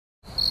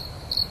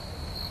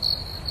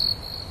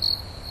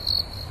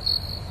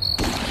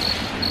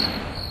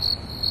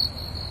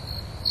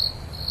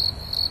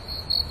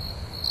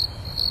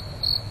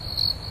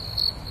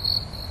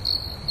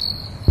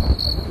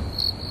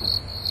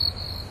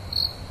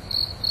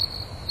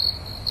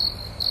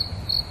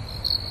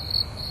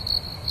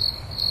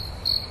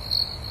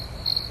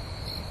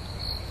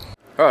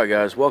Alright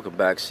guys, welcome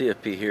back.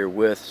 CFP here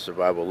with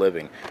Survival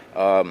Living.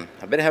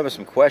 I've been having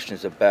some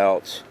questions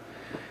about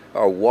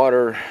our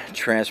water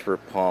transfer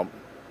pump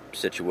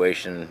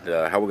situation,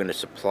 how we're going to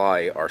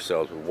supply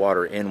ourselves with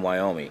water in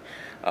Wyoming.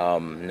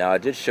 Now I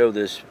did show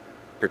this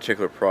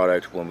particular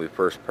product when we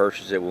first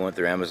purchased it. We went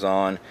through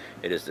Amazon.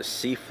 It is the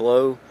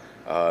SeaFlo.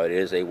 It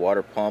is a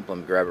water pump. Let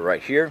me grab it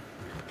right here.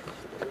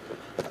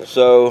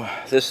 So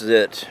this is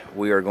it.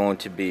 We are going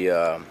to be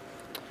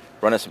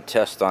running some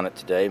tests on it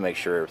today, make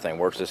sure everything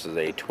works. This is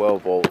a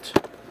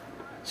 12-volt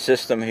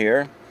system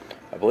here.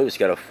 I believe it's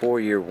got a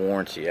 4-year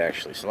warranty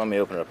actually, so let me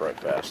open it up right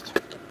fast.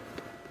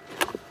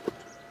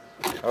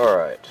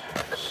 Alright,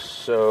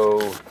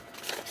 so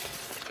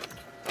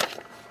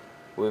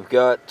we've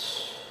got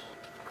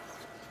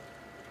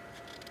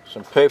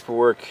some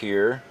paperwork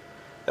here.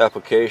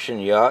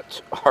 Application,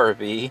 yacht,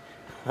 RV,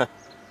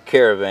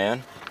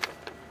 caravan.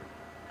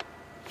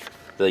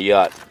 The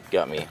yacht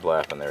got me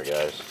laughing there,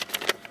 guys.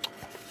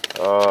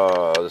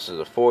 This is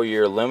a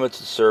 4-year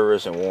limited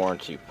service and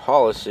warranty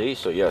policy,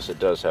 so yes, it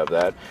does have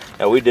that.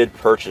 Now we did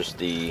purchase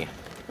the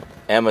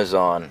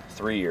Amazon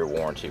 3-year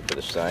warranty for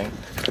this thing.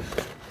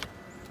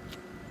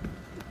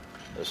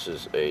 This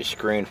is a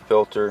screen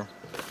filter.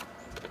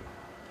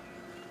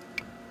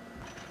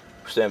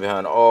 We stand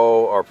behind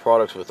all our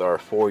products with our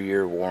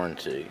 4-year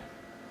warranty.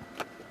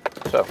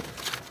 So,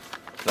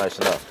 nice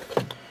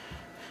enough.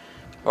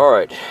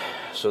 Alright,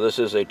 so this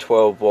is a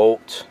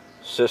 12-volt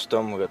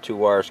system. We've got 2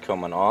 wires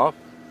coming off.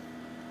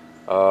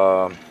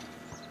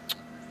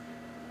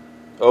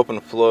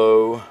 Open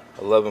flow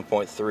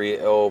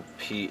 11.3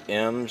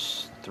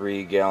 LPMs,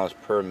 3 gallons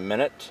per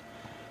minute.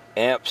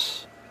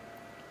 Amps,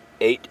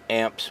 8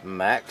 amps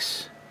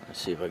max.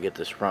 Let's see if I get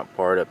this front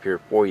part up here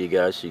for you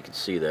guys so you can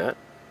see that.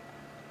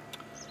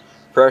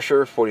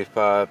 Pressure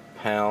 45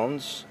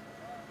 pounds.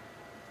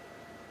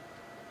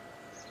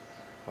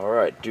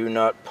 Alright, do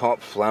not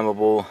pump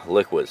flammable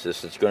liquids.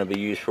 This is going to be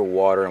used for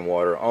water and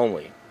water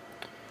only.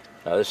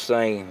 Now this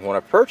thing, when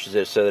I purchased it,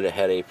 it said that it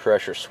had a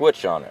pressure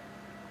switch on it.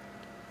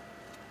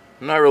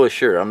 I'm not really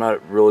sure. I'm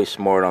not really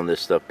smart on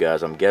this stuff,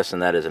 guys. I'm guessing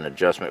that is an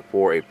adjustment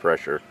for a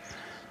pressure.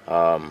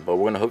 But we're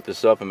going to hook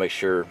this up and make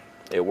sure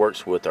it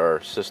works with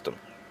our system.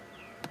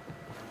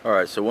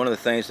 Alright, so one of the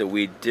things that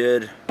we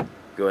did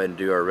go ahead and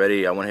do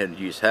already, I went ahead and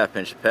used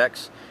 1/2-inch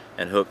PEX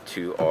and hooked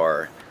to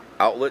our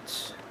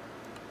outlets.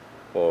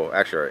 Well,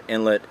 actually our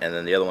inlet, and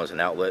then the other one's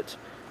an outlet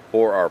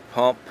for our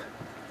pump.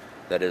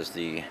 That is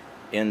the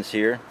ends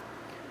here.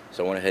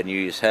 So I went ahead and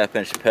used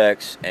 1/2-inch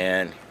PEX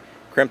and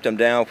crimped them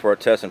down for our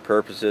testing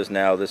purposes.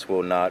 Now this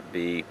will not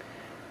be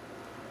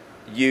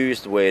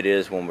used the way it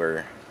is when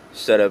we're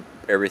set up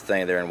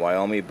everything there in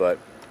Wyoming, but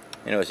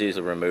you know, it's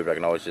easily removed. I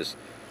can always just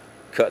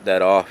cut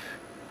that off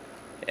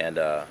and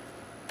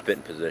fit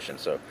in position.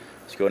 So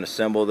let's go and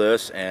assemble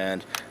this,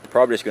 and I'm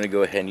probably just going to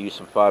go ahead and use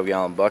some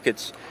 5-gallon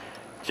buckets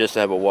just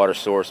to have a water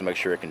source and make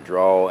sure it can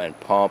draw and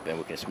pump, and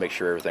we can just make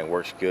sure everything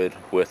works good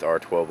with our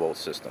 12-volt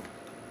system.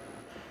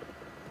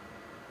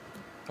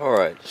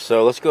 Alright,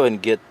 so let's go ahead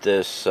and get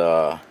this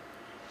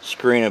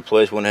screen in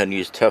place. Went ahead and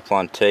use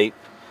Teflon tape.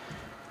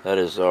 That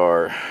is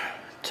our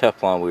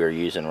Teflon we are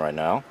using right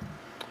now.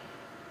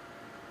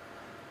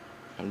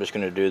 I'm just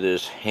going to do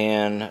this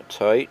hand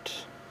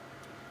tight.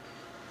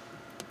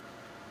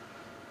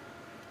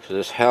 So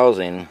this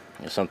housing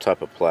is some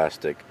type of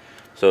plastic.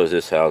 So is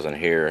this housing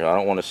here. I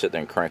don't want to sit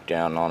there and crank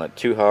down on it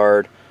too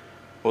hard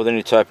with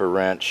any type of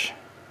wrench.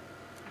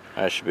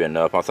 That should be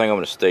enough. I think I'm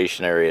going to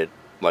stationary it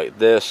like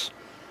this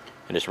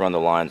and just run the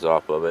lines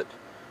off of it.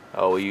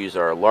 We'll use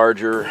our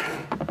longer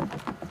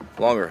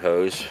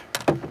hose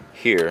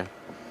here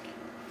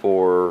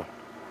for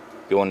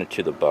going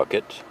into the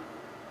bucket.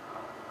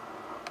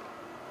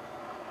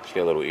 It's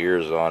got little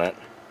ears on it.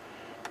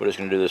 We're just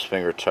going to do this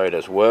finger tight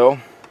as well.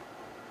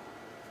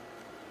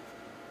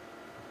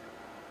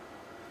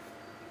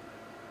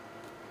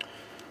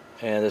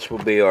 And this will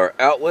be our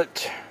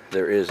outlet.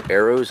 There is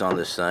arrows on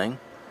this thing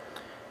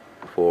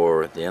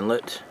for the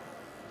inlet,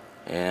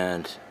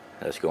 and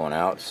that's going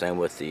out. Same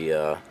with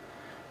the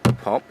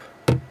pump.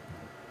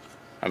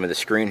 I mean, the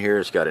screen here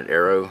has got an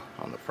arrow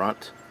on the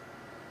front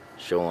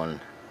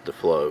showing the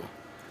flow.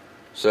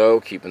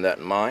 So keeping that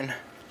in mind,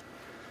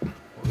 we'll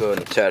go ahead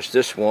and attach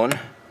this one.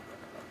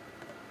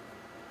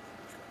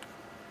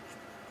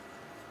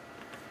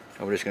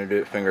 And we're just going to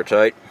do it finger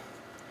tight.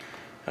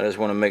 I just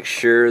want to make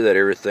sure that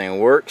everything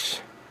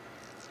works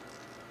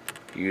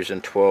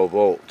using 12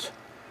 volts.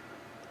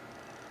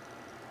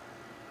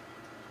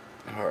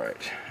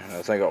 Alright,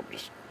 I think I'll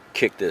just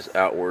kick this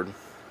outward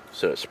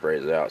so it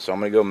sprays out. So I'm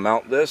going to go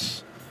mount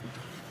this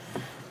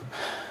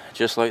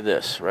just like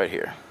this right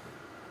here.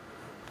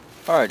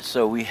 Alright,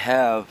 so we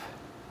have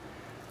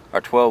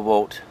our 12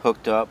 volt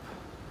hooked up.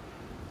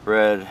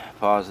 Red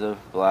positive,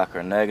 black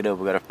or negative.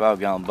 We got a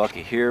 5-gallon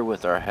bucket here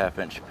with our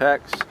 1/2-inch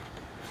PEX.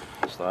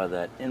 Slide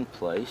that in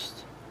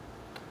place.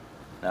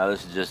 Now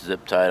this is just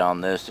zip tied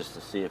on this just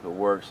to see if it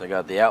works. I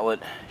got the outlet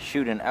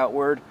shooting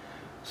outward,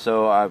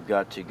 so I've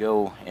got to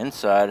go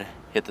inside,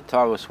 hit the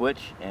toggle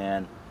switch,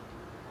 and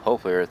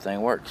hopefully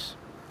everything works.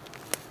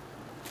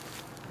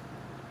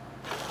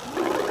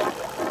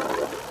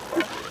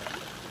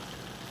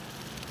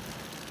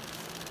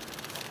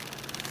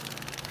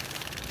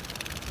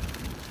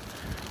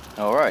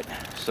 Alright,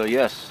 so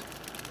yes,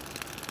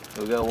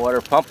 we got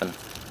water pumping.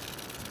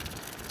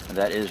 And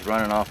that is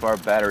running off our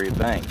battery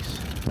banks.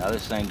 Now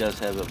this thing does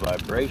have a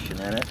vibration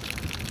in it,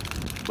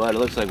 but it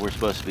looks like we're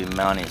supposed to be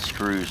mounting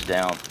screws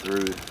down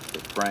through the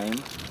frame.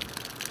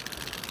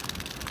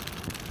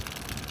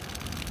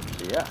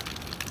 So yeah,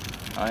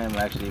 I am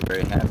actually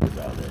very happy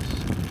about this.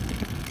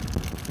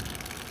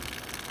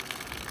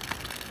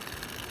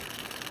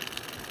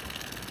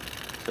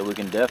 So we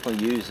can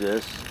definitely use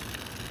this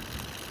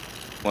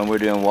when we're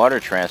doing water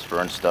transfer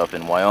and stuff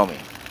in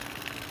Wyoming.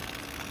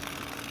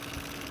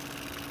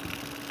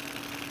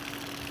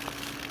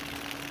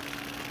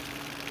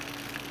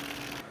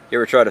 You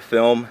ever try to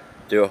film,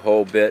 do a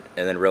whole bit,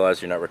 and then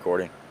realize you're not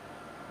recording?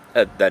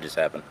 That just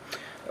happened.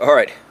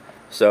 Alright,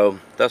 so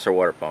that's our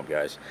water pump,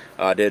 guys.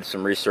 I did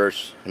some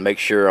research to make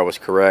sure I was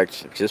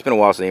correct, because it's been a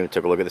while since I even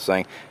took a look at this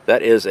thing.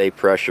 That is a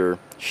pressure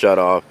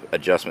shut-off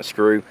adjustment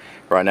screw.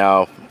 Right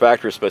now,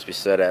 factory is supposed to be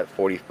set at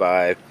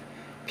 45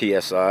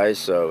 PSI,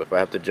 so if I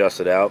have to adjust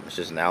it out, it's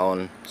just an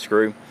Allen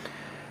screw.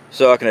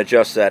 So I can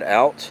adjust that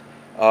out.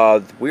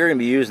 We're going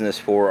to be using this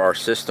for our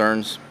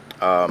cisterns.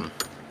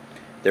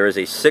 There is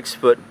a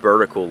 6-foot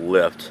vertical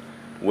lift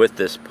with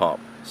this pump,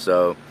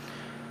 so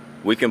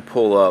we can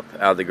pull up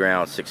out of the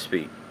ground 6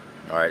 feet.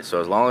 Alright, so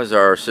as long as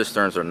our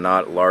cisterns are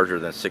not larger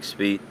than 6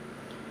 feet,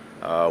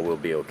 we'll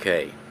be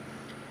okay.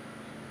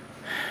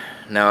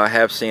 Now I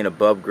have seen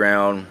above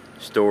ground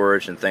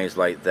storage and things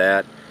like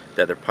that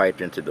they're piped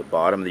into the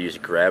bottom. They use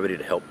gravity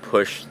to help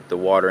push the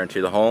water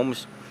into the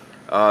homes.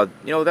 You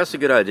know, that's a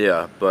good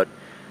idea, but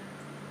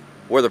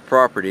where the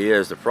property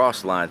is, the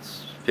frost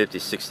line's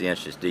 50-60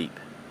 inches deep.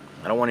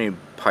 I don't want any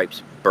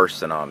pipes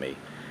bursting on me.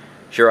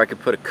 Sure, I could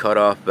put a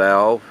cutoff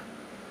valve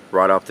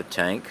right off the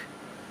tank,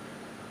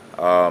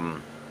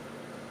 but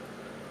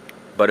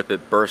if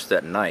it bursts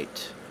at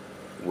night,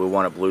 we'll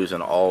wind up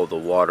losing all of the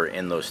water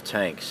in those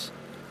tanks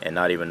and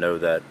not even know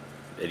that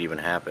it even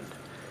happened.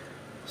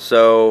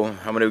 So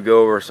I'm going to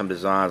go over some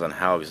designs on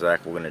how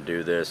exactly we're going to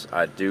do this.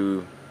 I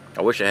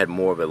wish I had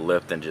more of a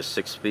lift than just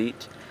 6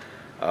 feet,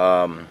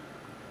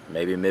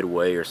 maybe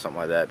midway or something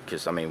like that,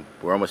 because I mean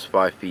we're almost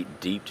 5 feet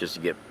deep just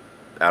to get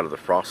out of the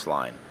frost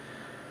line.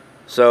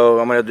 So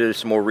I'm going to do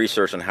some more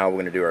research on how we're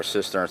going to do our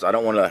cisterns. I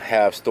don't want to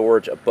have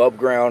storage above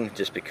ground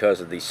just because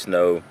of the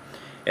snow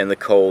and the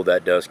cold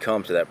that does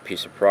come to that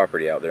piece of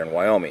property out there in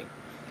Wyoming.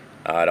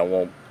 I don't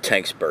want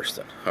tanks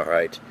bursting.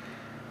 Alright,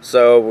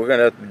 so we're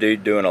going to be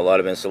doing a lot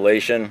of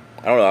insulation.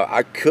 I don't know,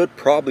 I could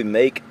probably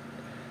make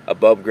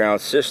above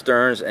ground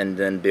cisterns and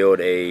then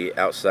build a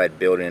outside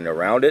building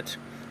around it.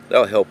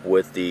 That'll help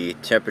with the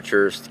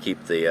temperatures to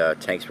keep the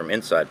tanks from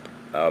inside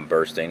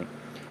bursting.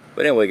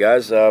 But anyway,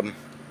 guys,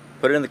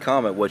 put it in the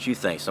comment what you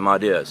think, some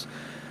ideas.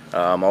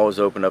 I'm always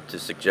open up to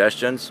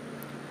suggestions.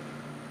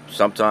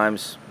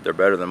 Sometimes they're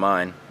better than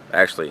mine.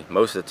 Actually,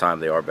 most of the time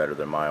they are better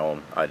than my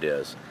own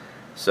ideas.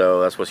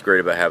 So that's what's great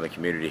about having a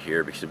community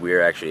here, because we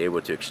are actually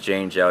able to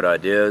exchange out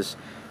ideas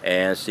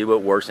and see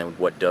what works and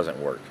what doesn't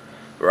work.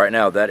 But right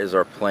now, that is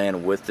our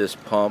plan with this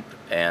pump,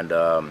 and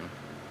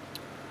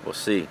we'll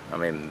see. I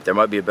mean, there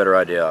might be a better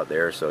idea out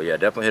there. So yeah,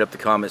 definitely hit up the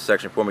comment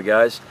section for me,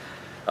 guys.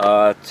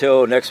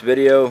 Till next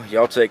video,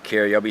 y'all take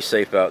care. Y'all be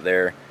safe out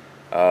there.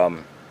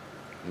 I'm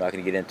not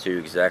going to get into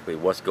exactly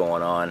what's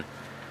going on.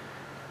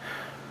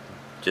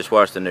 Just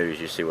watch the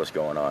news, you see what's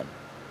going on.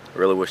 I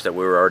really wish that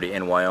we were already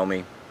in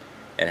Wyoming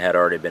and had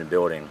already been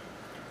building.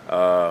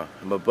 My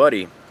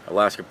buddy,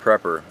 Alaska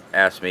Prepper,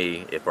 asked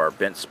me if our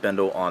bent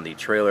spindle on the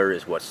trailer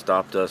is what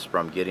stopped us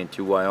from getting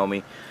to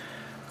Wyoming.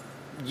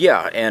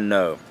 Yeah and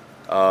no.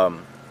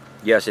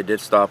 Yes, it did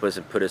stop us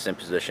and put us in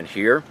position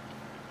here,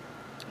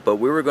 but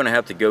we were going to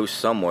have to go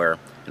somewhere,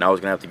 and I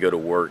was going to have to go to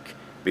work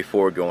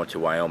before going to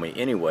Wyoming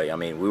anyway. I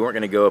mean, we weren't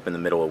going to go up in the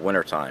middle of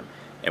winter time,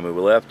 and we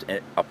left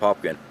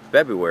Apopka in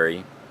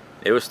February.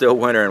 It was still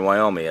winter in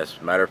Wyoming. As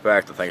a matter of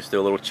fact, I think it's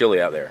still a little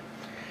chilly out there.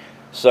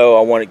 So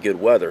I wanted good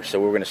weather, so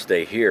we're going to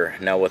stay here.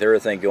 Now, with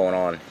everything going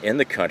on in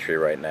the country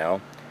right now,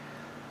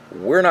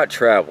 we're not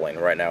traveling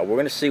right now. We're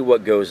going to see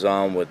what goes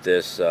on with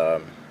this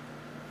bug.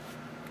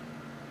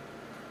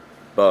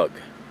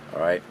 All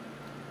right,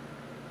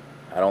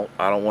 I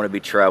don't want to be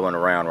traveling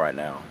around right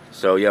now.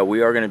 So yeah,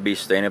 we are going to be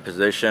staying in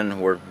position.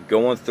 We're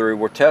going through,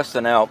 we're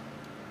testing out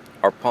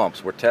our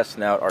pumps, we're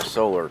testing out our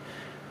solar,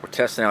 we're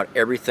testing out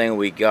everything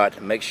we got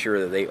to make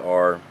sure that they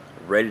are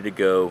ready to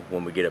go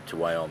when we get up to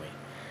Wyoming.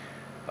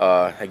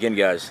 Again,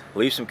 guys,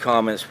 leave some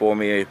comments for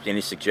me,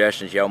 any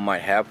suggestions y'all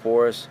might have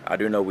for us. I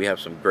do know we have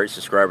some great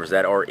subscribers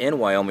that are in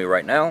Wyoming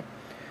right now.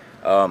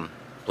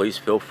 Please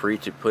feel free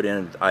to put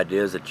in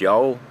ideas that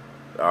y'all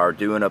are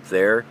doing up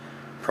there,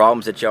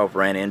 problems that y'all have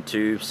ran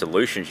into,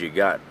 solutions you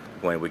got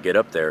when we get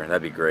up there.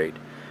 That'd be great.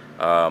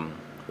 But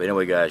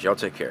anyway, guys, y'all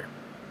take care.